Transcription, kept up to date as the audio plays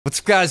What's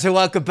up, guys, and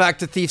welcome back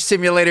to Thief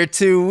Simulator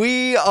 2.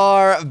 We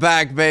are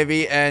back,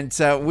 baby, and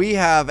we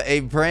have a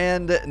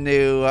brand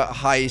new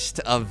heist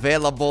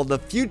available. The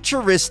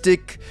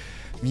Futuristic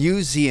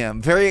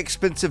Museum. Very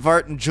expensive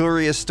art and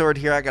jewelry is stored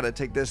here. I gotta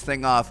take this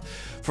thing off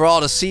for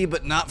all to see,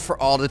 but not for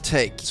all to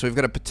take. So we've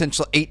got a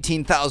potential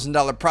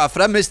 $18,000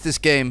 profit. I missed this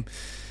game.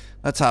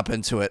 Let's hop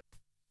into it.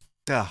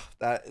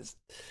 That is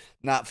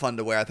not fun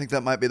to wear. I think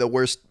that might be the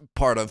worst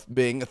part of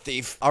being a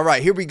thief. All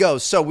right, here we go.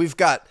 So we've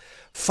got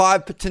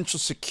 5 potential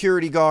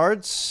security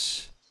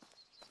guards.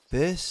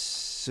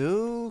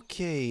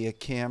 Okay, a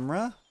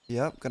camera.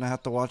 Yep, gonna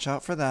have to watch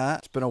out for that.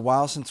 It's been a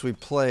while since we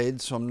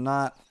played, so I'm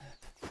not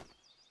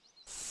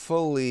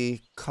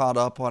fully caught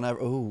up on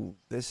every. Oh,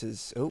 this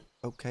is. Oh,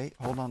 okay.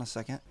 Hold on a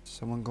second.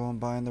 Someone going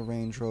by in the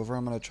Range Rover.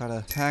 I'm gonna try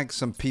to tag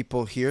some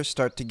people here.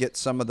 Start to get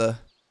some of the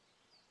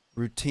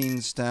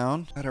routines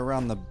down. Head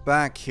around the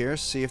back here.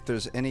 See if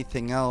there's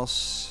anything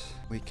else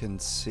we can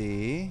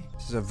see.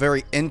 This is a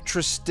very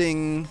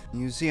interesting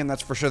museum,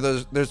 that's for sure.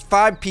 There's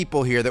 5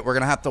 people here that we're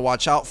gonna have to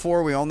watch out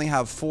for. We only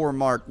have 4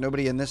 marked.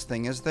 Nobody in this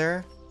thing, is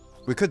there?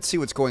 We could see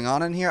what's going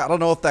on in here. I don't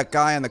know if that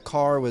guy in the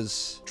car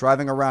was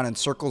driving around in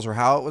circles or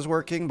how it was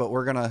working, but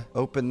we're gonna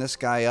open this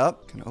guy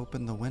up. Can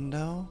open the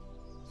window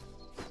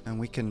and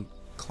we can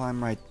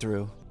climb right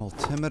through.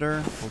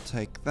 Multimeter, we'll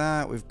take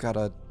that. We've got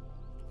a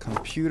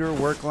computer,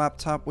 work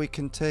laptop we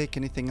can take.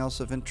 Anything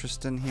else of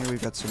interest in here?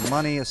 We've got some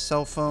money, a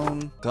cell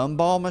phone,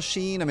 gumball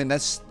machine. I mean,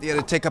 that's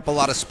gonna take up a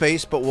lot of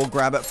space, but we'll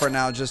grab it for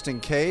now just in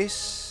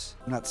case.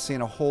 I'm not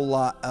seeing a whole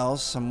lot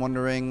else. I'm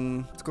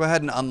wondering, let's go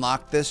ahead and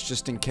unlock this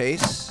just in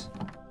case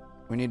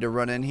we need to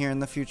run in here in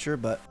the future,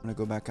 but I'm gonna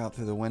go back out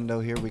through the window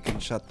here. We can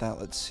shut that.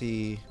 Let's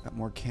see. Got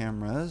more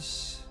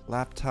cameras,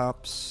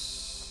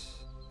 laptops.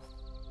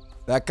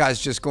 That guy's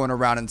just going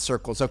around in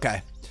circles.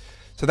 Okay.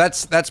 So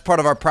that's part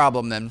of our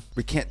problem then.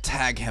 We can't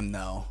tag him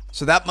though.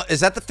 So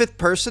is that the 5th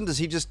person? Does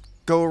he just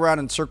go around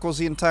in circles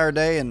the entire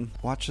day and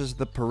watches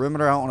the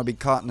perimeter? I don't want to be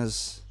caught in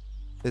his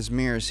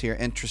mirrors here.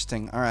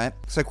 Interesting. All right.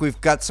 Looks like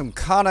we've got some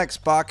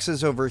Connex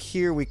boxes over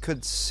here. We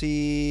could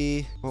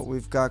see what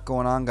we've got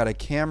going on. Got a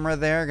camera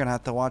there. Gonna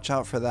have to watch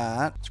out for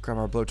that. Let's grab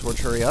our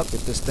blowtorch. Hurry up. Get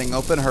this thing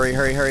open. Hurry,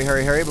 hurry, hurry,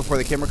 hurry, hurry before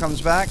the camera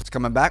comes back. It's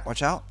coming back.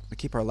 Watch out. We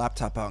keep our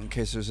laptop out in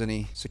case there's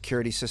any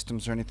security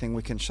systems or anything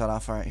we can shut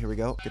off. All right, here we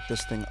go. Get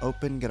this thing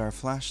open. Get our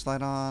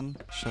flashlight on.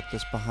 Shut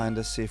this behind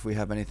us. See if we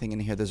have anything in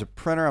here. There's a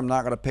printer. I'm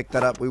not gonna pick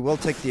that up. We will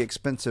take the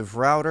expensive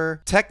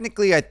router.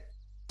 Technically, I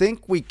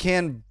think we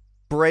can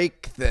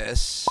break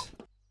this.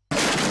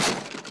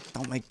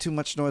 Don't make too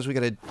much noise. We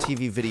got a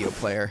TV video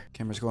player.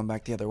 Camera's going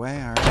back the other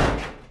way. All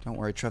right. Don't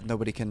worry, Trev.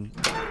 Nobody can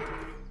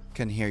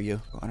hear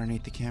you. Go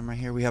underneath the camera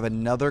here. We have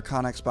another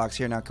Connex box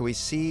here. Now, can we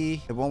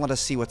see? It won't let us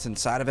see what's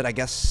inside of it, I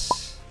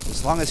guess.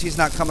 As long as he's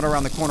not coming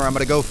around the corner, I'm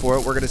going to go for it.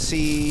 We're going to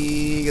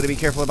see. Got to be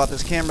careful about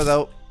this camera,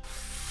 though.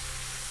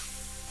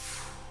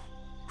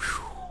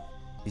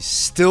 He's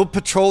still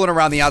patrolling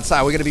around the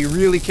outside. We got to be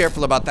really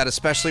careful about that,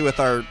 especially with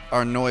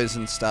our noise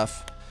and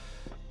stuff.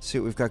 See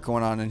what we've got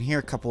going on in here.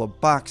 A couple of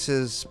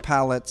boxes,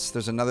 pallets.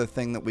 There's another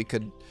thing that we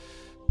could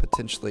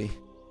potentially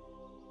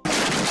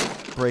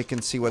break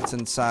and see what's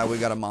inside. We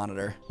got a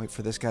monitor. Wait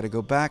for this guy to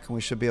go back and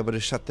we should be able to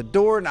shut the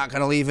door. Not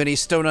going to leave any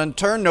stone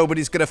unturned.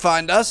 Nobody's going to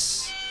find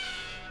us.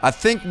 I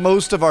think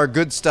most of our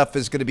good stuff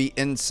is going to be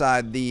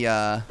inside the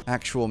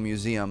actual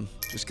museum.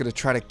 Just going to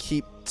try to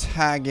keep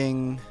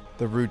tagging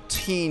the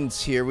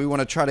routines here. We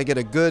want to try to get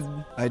a good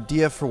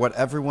idea for what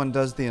everyone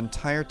does the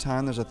entire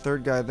time. There's a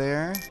 3rd guy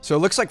there. So it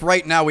looks like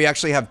right now we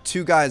actually have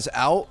 2 guys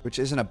out, which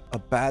isn't a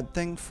bad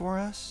thing for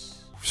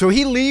us. So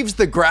he leaves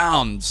the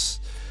grounds.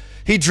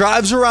 He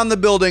drives around the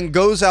building,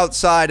 goes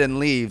outside, and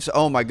leaves.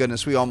 Oh my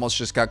goodness, we almost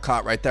just got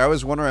caught right there. I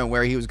was wondering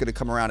where he was going to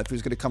come around, if he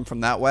was going to come from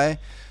that way.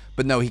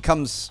 But no, he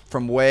comes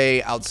from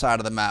way outside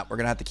of the map. We're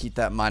going to have to keep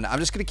that in mind. I'm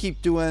just going to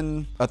keep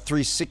doing a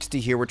 360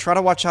 here. We're trying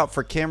to watch out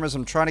for cameras.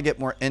 I'm trying to get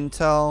more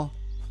intel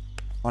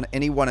on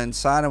anyone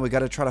inside, and we got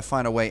to try to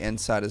find a way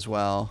inside as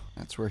well.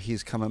 That's where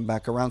he's coming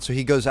back around. So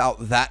he goes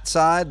out that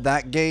side,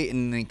 that gate,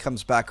 and then he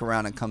comes back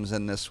around and comes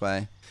in this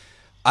way.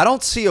 I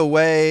don't see a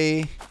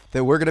way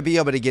that we're going to be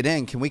able to get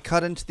in. Can we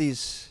cut into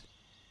these?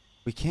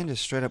 We can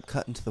just straight up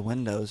cut into the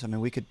windows. I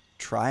mean, we could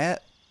try it.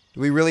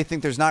 Do we really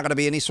think there's not going to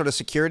be any sort of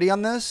security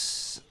on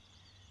this?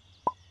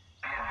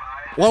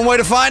 One way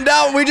to find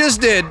out, we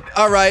just did.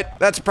 All right,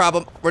 that's a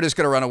problem. We're just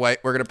going to run away.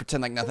 We're going to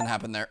pretend like nothing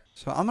happened there.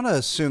 So I'm going to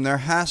assume there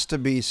has to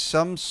be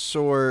some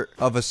sort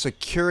of a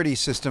security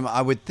system,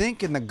 I would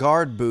think in the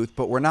guard booth,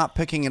 but we're not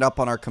picking it up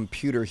on our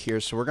computer here,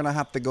 so we're going to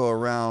have to go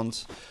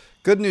around.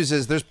 Good news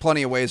is there's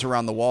plenty of ways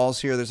around the walls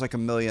here. There's like a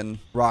million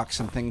rocks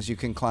and things you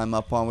can climb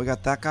up on. We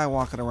got that guy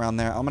walking around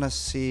there. I'm going to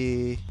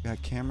see. We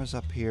got cameras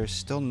up here.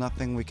 Still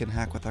nothing we can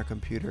hack with our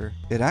computer.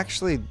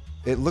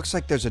 It looks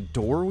like there's a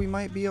door we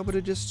might be able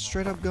to just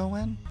straight up go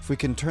in. If we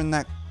can turn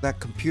that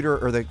computer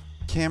or the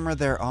camera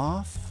there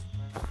off.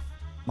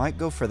 Might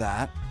go for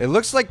that. It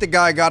looks like the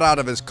guy got out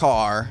of his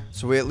car,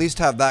 so we at least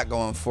have that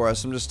going for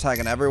us. I'm just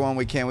tagging everyone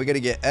we can. We got to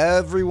get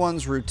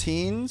everyone's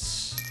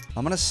routines.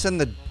 I'm going to send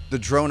the the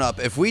drone up.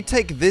 If we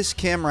take this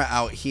camera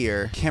out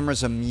here,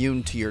 camera's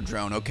immune to your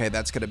drone. Okay,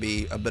 that's gonna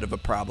be a bit of a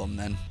problem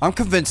then. I'm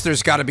convinced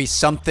there's gotta be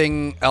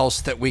something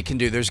else that we can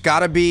do. There's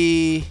gotta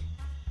be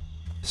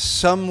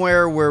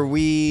somewhere where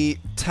we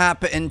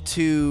tap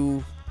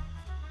into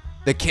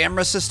the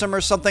camera system or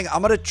something.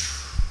 I'm gonna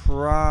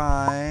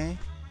try...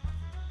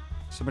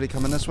 Somebody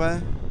coming this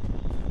way?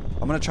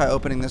 I'm gonna try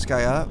opening this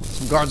guy up.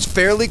 Some guards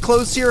fairly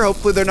close here.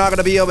 Hopefully they're not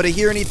gonna be able to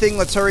hear anything.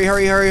 Let's hurry,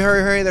 hurry, hurry,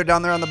 hurry, hurry. They're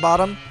down there on the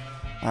bottom.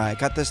 All right,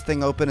 got this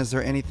thing open. Is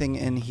there anything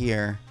in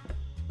here?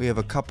 We have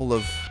a couple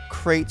of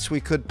crates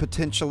we could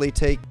potentially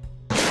take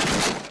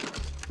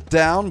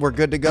down. We're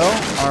good to go.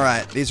 All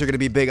right, these are gonna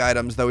be big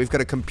items though. We've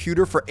got a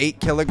computer for 8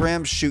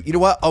 kilograms. Shoot, you know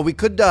what? Oh, we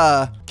could,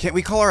 can't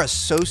we call our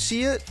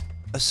associate?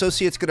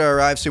 Associate's gonna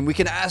arrive soon. We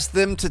can ask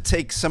them to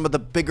take some of the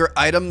bigger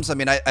items. I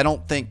mean, I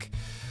don't think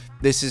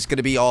this is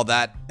gonna be all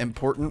that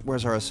important.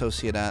 Where's our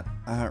associate at?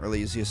 I haven't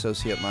really used the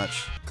associate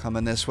much.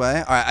 Coming this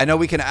way. All right, I know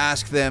we can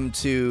ask them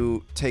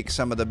to take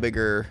some of the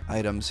bigger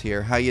items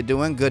here. How you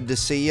doing? Good to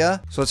see ya.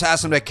 So let's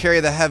ask them to carry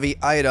the heavy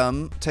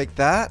item. Take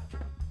that.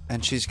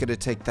 And she's gonna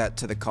take that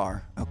to the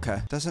car.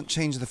 Okay. Doesn't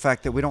change the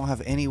fact that we don't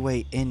have any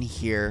way in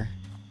here.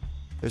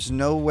 There's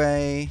no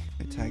way.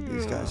 Let me tag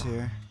these guys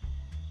here.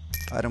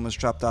 Item was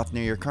dropped off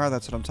near your car.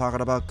 That's what I'm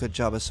talking about. Good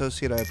job,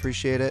 associate. I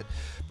appreciate it.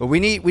 But we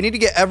need to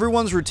get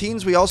everyone's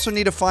routines. We also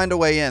need to find a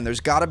way in. There's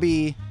got to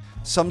be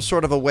some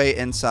sort of a way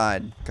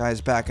inside.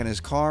 Guy's back in his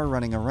car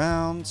running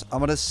around. I'm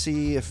going to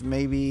see if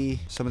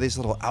maybe some of these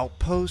little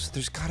outposts.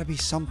 There's got to be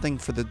something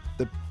for the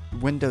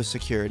window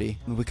security.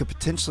 I mean, we could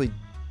potentially...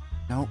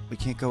 Nope, we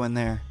can't go in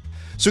there.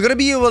 So we're going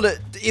to be able to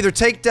either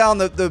take down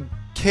the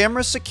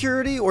camera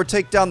security or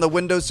take down the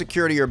window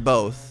security or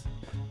both.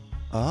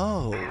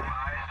 Oh...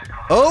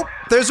 Oh,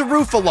 there's a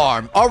roof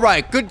alarm. All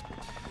right, good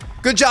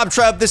job,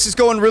 Trev. This is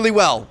going really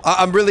well.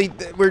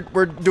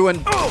 We're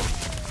doing,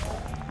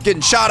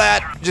 getting shot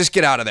at. Just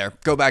get out of there.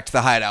 Go back to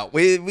the hideout.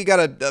 We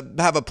gotta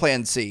have a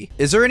plan C.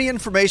 Is there any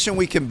information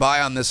we can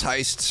buy on this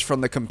heist from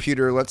the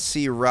computer? Let's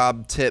see,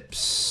 Rob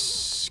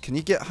tips. Can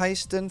you get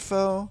heist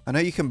info? I know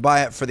you can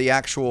buy it for the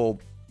actual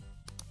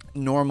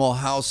normal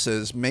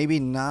houses. Maybe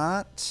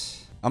not.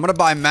 I'm gonna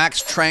buy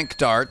max trank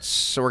darts,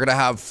 so we're gonna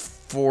have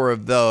 4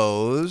 of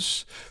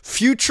those.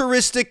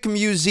 Futuristic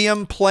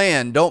museum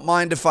plan. Don't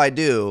mind if I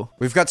do.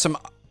 We've got some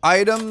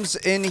items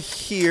in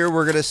here.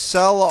 We're gonna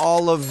sell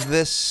all of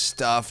this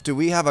stuff. Do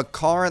we have a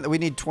car? We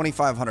need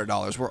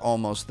 $2,500. We're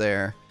almost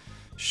there.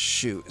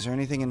 Shoot, is there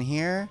anything in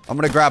here? I'm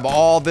gonna grab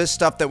all this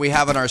stuff that we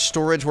have in our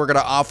storage. We're gonna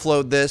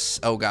offload this.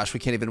 Oh gosh,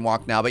 we can't even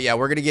walk now. But yeah,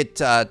 we're gonna get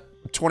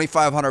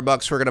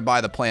 $2,500. We're gonna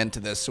buy the plan to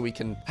this so we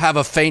can have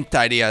a faint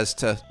idea as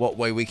to what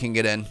way we can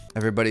get in.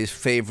 Everybody's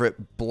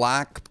favorite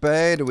Black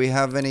Bay. Do we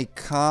have any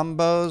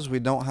combos? We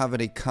don't have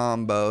any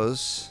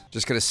combos.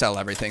 Just gonna sell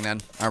everything then.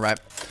 All right,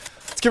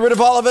 let's get rid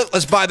of all of it.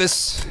 Let's buy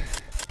this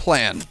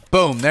plan.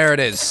 Boom, there it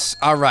is.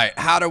 All right,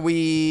 how do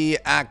we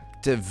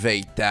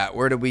activate that?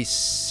 Where do we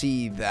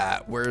see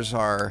that? Where's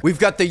our... We've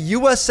got the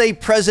USA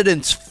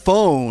president's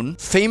phone,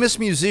 famous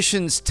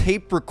musician's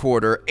tape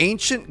recorder,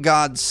 ancient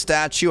god's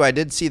statue. I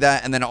did see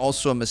that. And then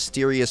also a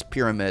mysterious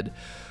pyramid.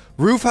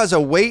 Roof has a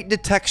weight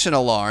detection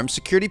alarm.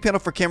 Security panel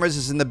for cameras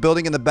is in the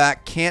building in the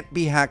back. Can't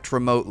be hacked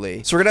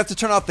remotely. So we're gonna have to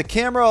turn off the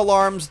camera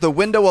alarms, the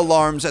window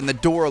alarms, and the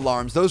door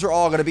alarms. Those are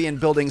all gonna be in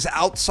buildings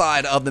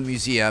outside of the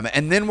museum.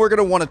 And then we're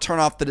gonna want to turn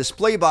off the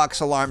display box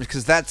alarms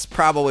because that's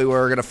probably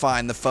where we're gonna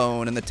find the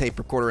phone and the tape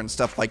recorder and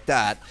stuff like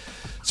that.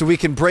 So we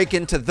can break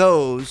into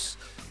those,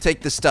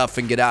 take the stuff,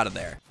 and get out of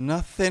there.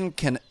 Nothing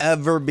can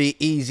ever be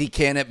easy,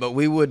 can it? But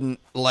we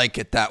wouldn't like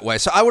it that way.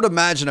 So I would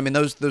imagine, I mean,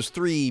 those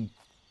 3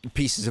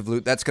 pieces of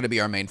loot, that's going to be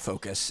our main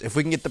focus. If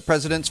we can get the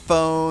president's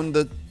phone,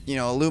 the, you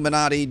know,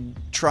 Illuminati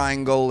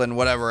triangle, and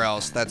whatever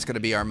else, that's going to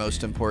be our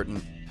most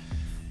important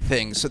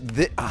thing. So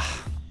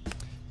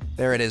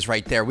there it is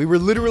right there. We were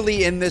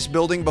literally in this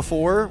building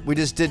before. We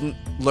just didn't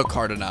look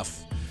hard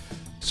enough.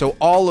 So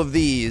all of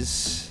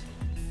these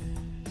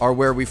are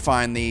where we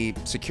find the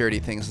security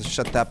things. Let's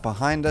shut that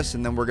behind us,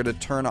 and then we're going to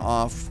turn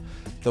off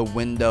the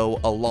window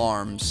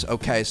alarms.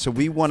 Okay, so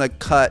we want to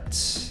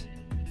cut...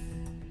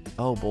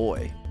 Oh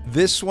boy.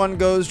 This one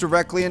goes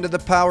directly into the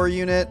power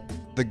unit.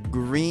 The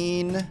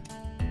green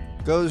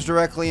goes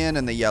directly in,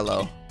 and the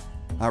yellow.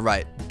 All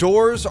right.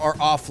 Doors are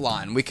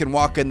offline. We can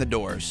walk in the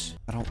doors.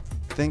 I don't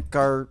think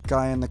our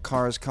guy in the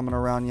car is coming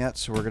around yet,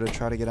 so we're going to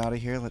try to get out of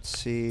here. Let's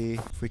see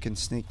if we can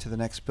sneak to the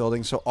next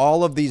building. So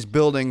all of these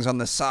buildings on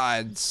the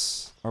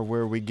sides are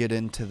where we get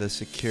into the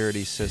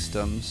security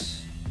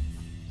systems.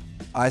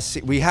 I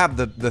see. We have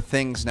the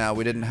things now.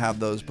 We didn't have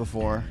those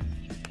before.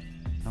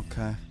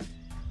 Okay.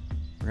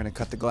 We're going to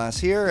cut the glass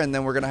here, and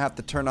then we're going to have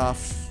to turn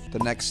off the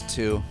next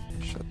 2.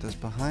 Shut this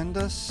behind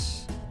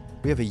us.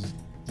 We have a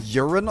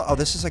urinal. Oh,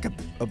 this is like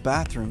a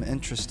bathroom.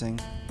 Interesting.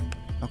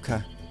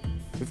 Okay.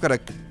 We've got a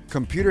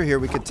computer here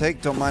we could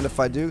take. Don't mind if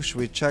I do. Should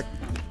we check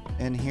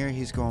in here?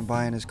 He's going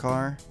by in his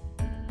car.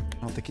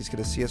 I don't think he's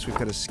gonna see us. We've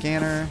got a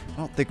scanner. I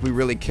don't think we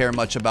really care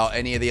much about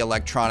any of the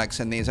electronics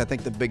in these. I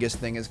think the biggest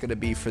thing is gonna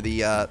be for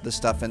the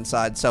stuff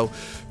inside. So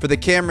for the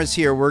cameras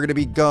here, we're gonna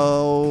be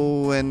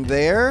going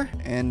there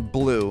and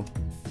blue.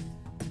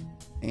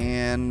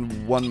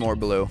 And one more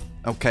blue.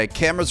 Okay,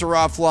 cameras are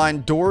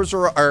offline,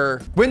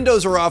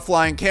 windows are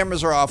offline,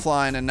 cameras are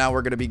offline, and now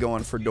we're gonna be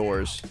going for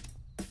doors.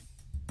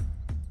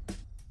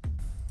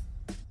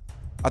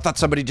 I thought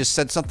somebody just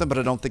said something, but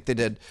I don't think they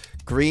did.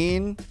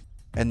 Green,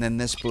 and then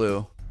this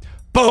blue.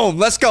 Boom,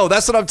 let's go.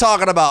 That's what I'm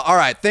talking about. All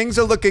right, things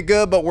are looking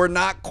good, but we're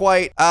not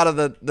quite out of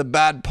the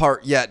bad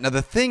part yet. Now,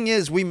 the thing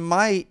is, we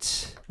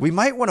might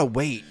want to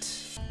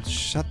wait. Let's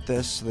shut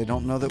this so they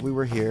don't know that we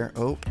were here.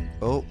 Oh.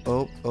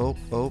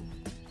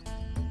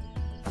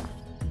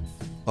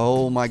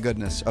 Oh my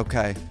goodness.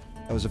 Okay.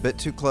 That was a bit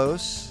too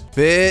close.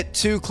 Bit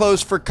too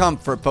close for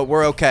comfort, but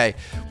we're okay.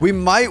 We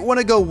might want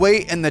to go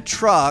wait in the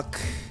truck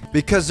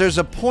because there's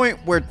a point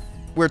where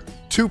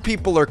two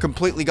people are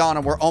completely gone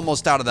and we're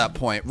almost out of that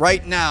point.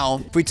 Right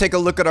now, if we take a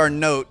look at our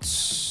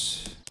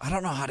notes, I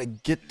don't know how to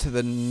get to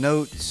the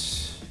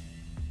notes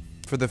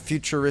for the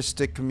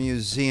futuristic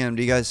museum.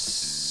 Do you guys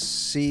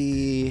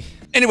see?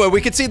 Anyway,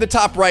 we can see the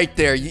top right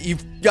there.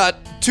 You've got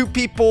two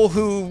people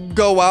who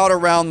go out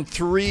around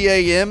 3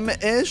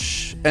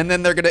 a.m.-ish, and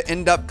then they're going to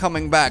end up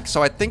coming back.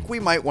 So I think we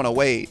might want to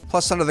wait.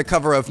 Plus, under the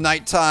cover of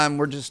nighttime,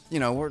 we're just,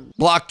 we're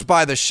blocked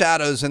by the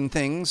shadows and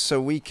things,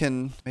 so we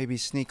can maybe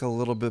sneak a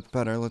little bit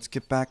better. Let's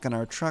get back in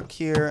our truck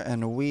here,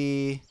 and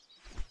we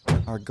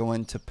are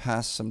going to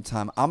pass some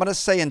time. I'm going to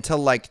say until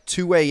like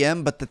 2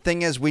 a.m., but the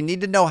thing is, we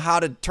need to know how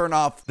to turn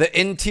off the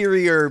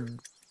interior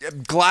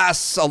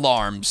glass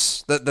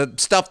alarms, the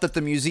stuff that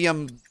the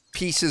museum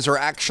pieces are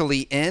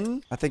actually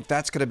in. I think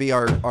that's going to be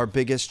our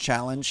biggest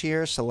challenge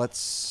here. So let's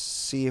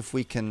see if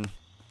we can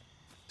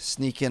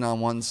sneak in on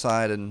one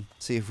side and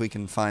see if we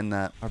can find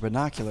that. Our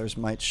binoculars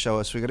might show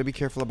us. We got to be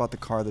careful about the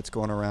car that's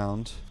going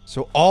around.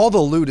 So all the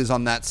loot is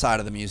on that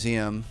side of the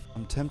museum.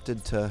 I'm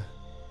tempted to,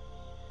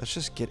 let's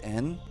just get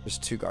in. There's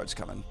two guards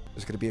coming.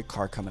 There's going to be a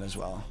car coming as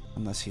well,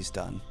 unless he's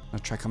done. I'm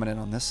going to try coming in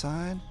on this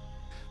side.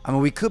 I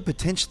mean, we could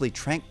potentially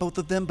trank both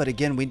of them, but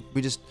again, we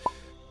just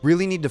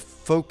really need to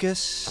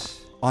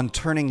focus on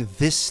turning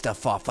this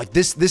stuff off. Like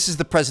this is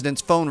the president's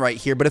phone right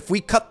here, but if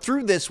we cut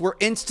through this, we're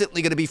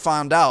instantly going to be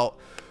found out.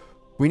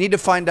 We need to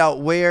find out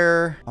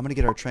where. I'm going to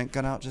get our trank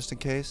gun out just in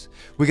case.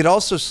 We could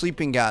also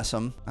sleeping gas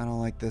them. I don't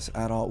like this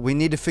at all. We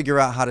need to figure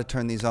out how to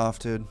turn these off,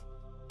 dude.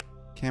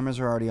 Cameras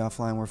are already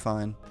offline. We're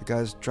fine. The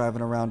guy's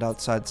driving around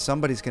outside.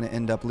 Somebody's going to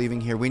end up leaving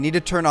here. We need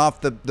to turn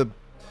off the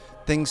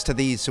things to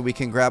these so we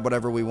can grab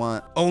whatever we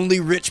want. Only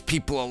rich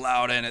people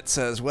allowed in, it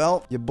says.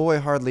 Well, your boy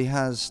hardly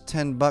has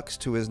 10 bucks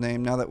to his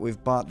name now that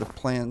we've bought the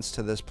plans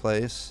to this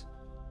place.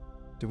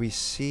 Do we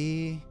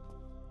see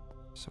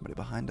somebody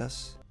behind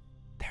us?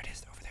 There it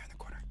is, over there in the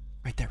corner.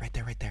 Right there, right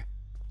there, right there.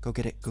 Go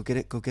get it, go get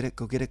it, go get it,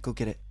 go get it, go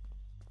get it.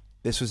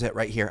 This was it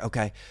right here.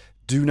 Okay.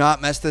 Do not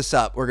mess this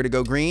up. We're going to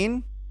go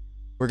green.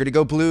 We're going to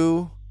go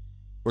blue.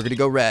 We're going to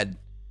go red.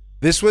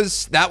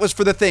 That was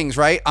for the things,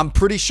 right? I'm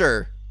pretty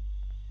sure.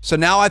 So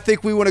now I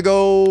think we want to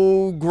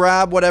go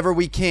grab whatever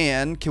we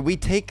can. Can we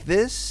take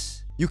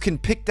this? You can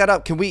pick that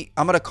up. I'm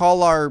going to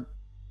call our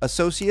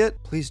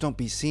associate. Please don't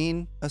be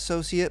seen,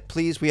 associate.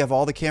 Please, we have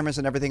all the cameras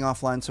and everything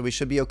offline, so we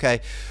should be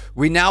okay.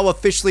 We now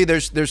officially,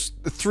 there's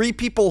 3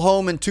 people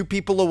home and 2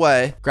 people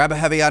away. Grab a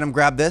heavy item,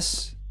 grab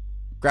this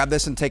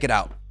and take it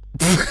out.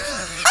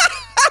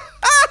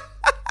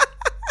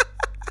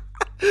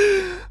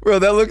 Bro,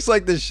 that looks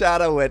like the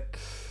shadow at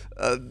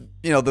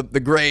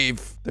the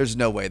grave. There's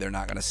no way they're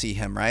not gonna see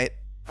him, right?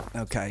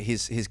 Okay,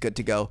 he's good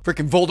to go.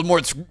 Freaking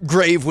Voldemort's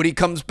grave when he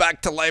comes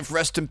back to life.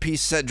 Rest in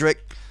peace,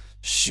 Cedric.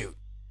 Shoot.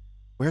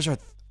 Where's our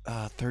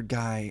third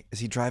guy? Is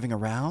he driving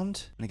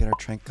around? Gonna get our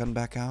trank gun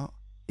back out.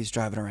 He's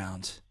driving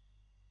around.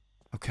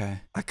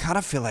 Okay. I kind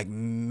of feel like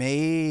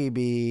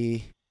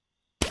maybe.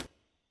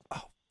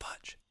 Oh,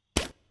 fudge.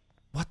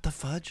 What the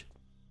fudge?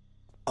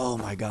 Oh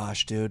my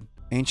gosh, dude.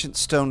 Ancient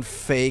stone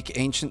fake,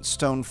 ancient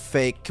stone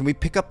fake. Can we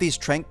pick up these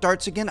trank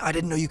darts again? I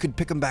didn't know you could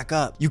pick them back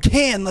up. You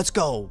can, let's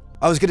go.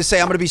 I was gonna say,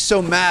 I'm gonna be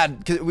so mad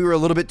because we were a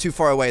little bit too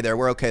far away there.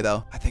 We're okay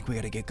though. I think we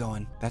gotta get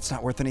going. That's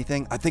not worth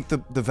anything. I think the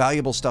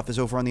valuable stuff is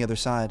over on the other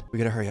side. We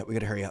gotta hurry up, we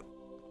gotta hurry up.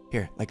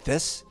 Here, like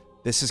this.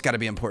 This has gotta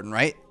be important,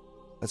 right?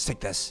 Let's take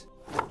this.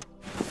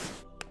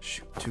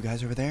 Shoot, 2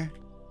 guys over there.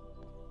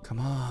 Come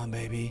on,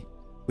 baby.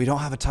 We don't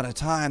have a ton of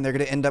time. They're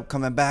going to end up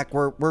coming back.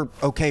 We're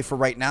okay for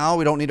right now.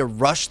 We don't need to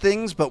rush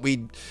things, but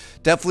we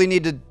definitely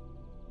need to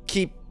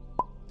keep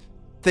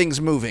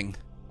things moving.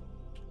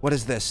 What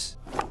is this?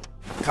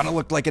 Kind of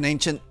looked like an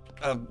ancient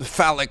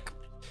phallic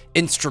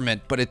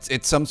instrument, but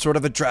it's some sort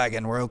of a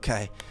dragon. We're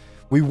okay.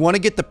 We want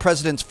to get the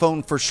president's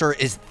phone for sure.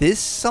 Is this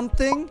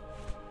something?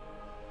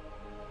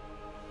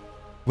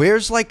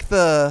 Where's like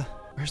the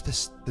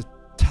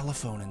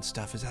telephone and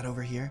stuff? Is that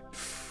over here?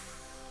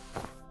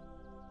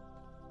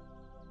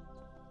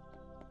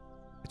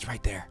 It's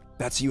right there.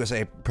 That's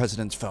USA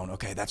president's phone.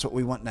 Okay, that's what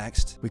we want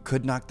next. We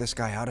could knock this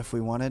guy out if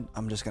we wanted.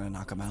 I'm just gonna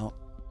knock him out.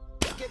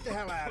 Get the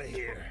hell out of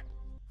here.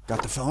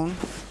 Got the phone.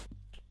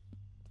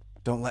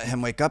 Don't let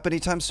him wake up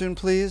anytime soon,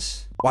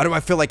 please. Why do I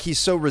feel like he's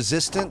so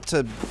resistant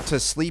to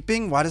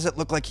sleeping? Why does it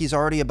look like he's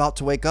already about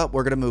to wake up?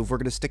 We're gonna move. We're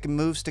gonna stick and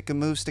move, stick and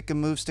move, stick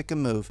and move, stick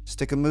and move.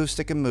 Stick and move,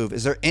 stick and move.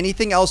 Is there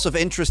anything else of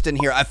interest in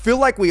here? I feel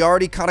like we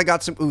already kind of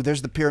got some... Ooh,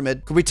 there's the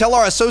pyramid. Could we tell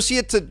our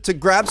associate to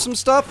grab some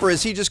stuff, or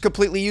is he just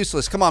completely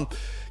useless? Come on.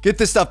 Get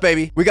this stuff,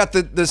 baby. We got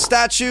the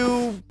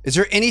statue. Is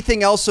there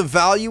anything else of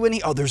value in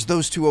here? Oh, there's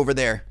those two over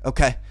there.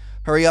 Okay.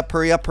 Hurry up,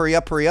 hurry up, hurry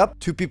up, hurry up.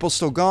 Two people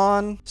still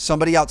gone.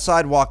 Somebody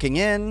outside walking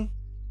in.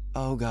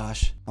 Oh,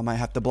 gosh. I might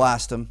have to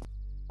blast him.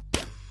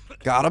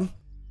 Got him.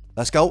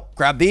 Let's go.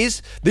 Grab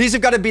these. These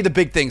have got to be the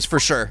big things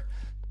for sure.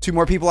 Two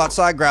more people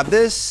outside. Grab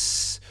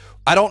this.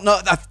 I don't know.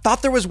 I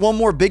thought there was one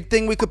more big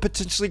thing we could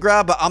potentially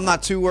grab, but I'm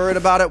not too worried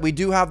about it. We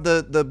do have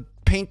the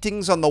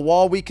paintings on the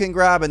wall we can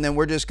grab, and then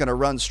we're just going to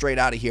run straight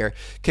out of here.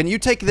 Can you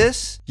take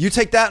this? You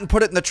take that and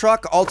put it in the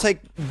truck. I'll take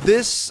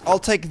this. I'll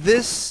take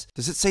this.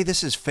 Does it say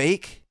this is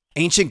fake?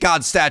 Ancient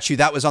God statue.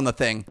 That was on the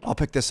thing. I'll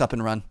pick this up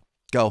and run.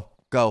 Go,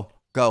 go,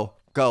 go,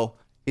 go.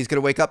 He's going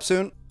to wake up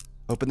soon.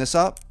 Open this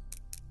up.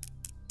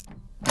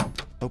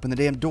 Open the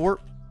damn door.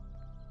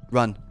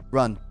 Run,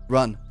 run,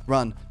 run,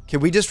 run.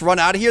 Can we just run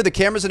out of here? The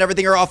cameras and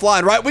everything are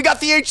offline, right? We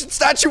got the ancient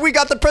statue. We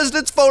got the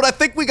president's phone. I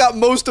think we got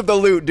most of the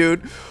loot,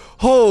 dude.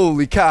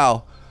 Holy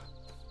cow.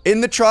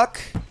 In the truck.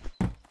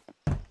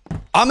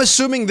 I'm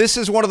assuming this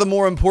is one of the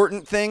more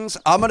important things.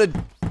 I'm going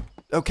to...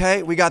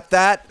 Okay, we got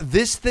that.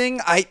 This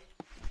thing, I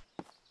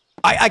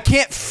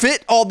can't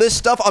fit all this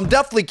stuff. I'm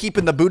definitely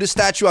keeping the Buddha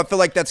statue. I feel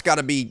like that's got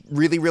to be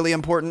really, really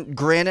important.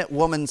 Granite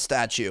woman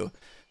statue.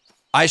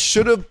 I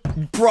should have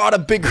brought a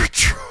bigger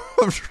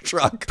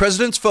truck.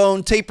 President's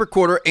phone, tape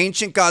recorder,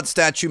 ancient God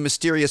statue,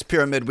 mysterious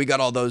pyramid. We got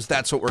all those.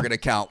 That's what we're going to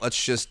count.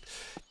 Let's just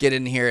get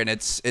in here and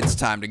it's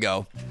time to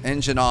go.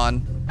 Engine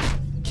on.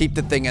 Keep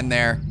the thing in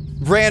there.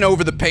 Ran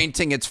over the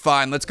painting. It's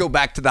fine. Let's go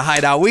back to the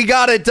hideout. We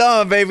got it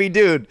done, baby,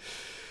 dude.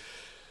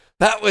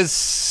 That was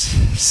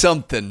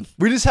something.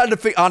 We just had to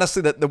figure,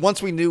 honestly, that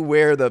once we knew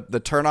where the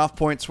turnoff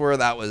points were,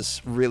 that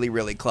was really,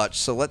 really clutch.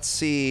 So let's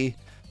see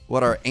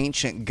what our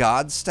ancient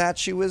God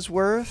statue is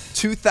worth.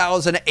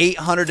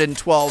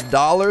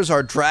 $2,812.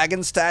 Our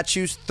dragon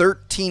statue's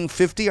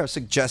 $1,350. Our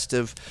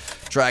suggestive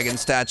dragon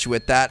statue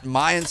at that.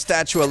 Mayan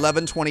statue,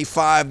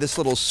 $1,125. This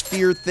little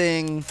sphere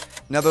thing.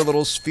 Another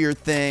little sphere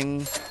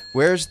thing.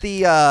 Where's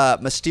the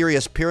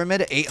mysterious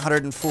pyramid?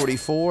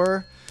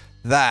 $844.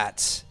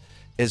 That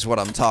is what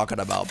I'm talking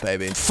about,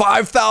 baby.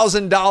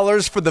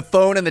 $5,000 for the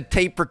phone and the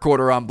tape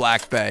recorder on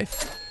Black Bay.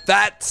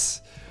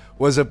 That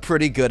was a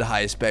pretty good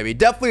heist, baby.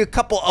 Definitely a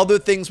couple other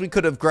things we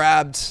could have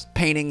grabbed,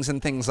 paintings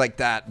and things like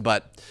that,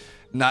 but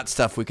not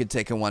stuff we could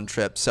take in one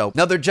trip. So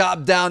another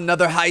job down,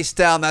 another heist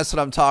down. That's what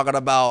I'm talking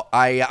about.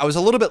 I was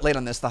a little bit late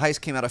on this. The heist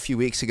came out a few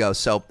weeks ago,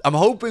 so I'm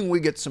hoping we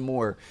get some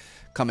more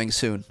coming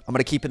soon. I'm going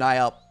to keep an eye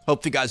out.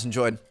 Hope you guys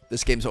enjoyed.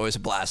 This game's always a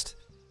blast.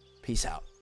 Peace out.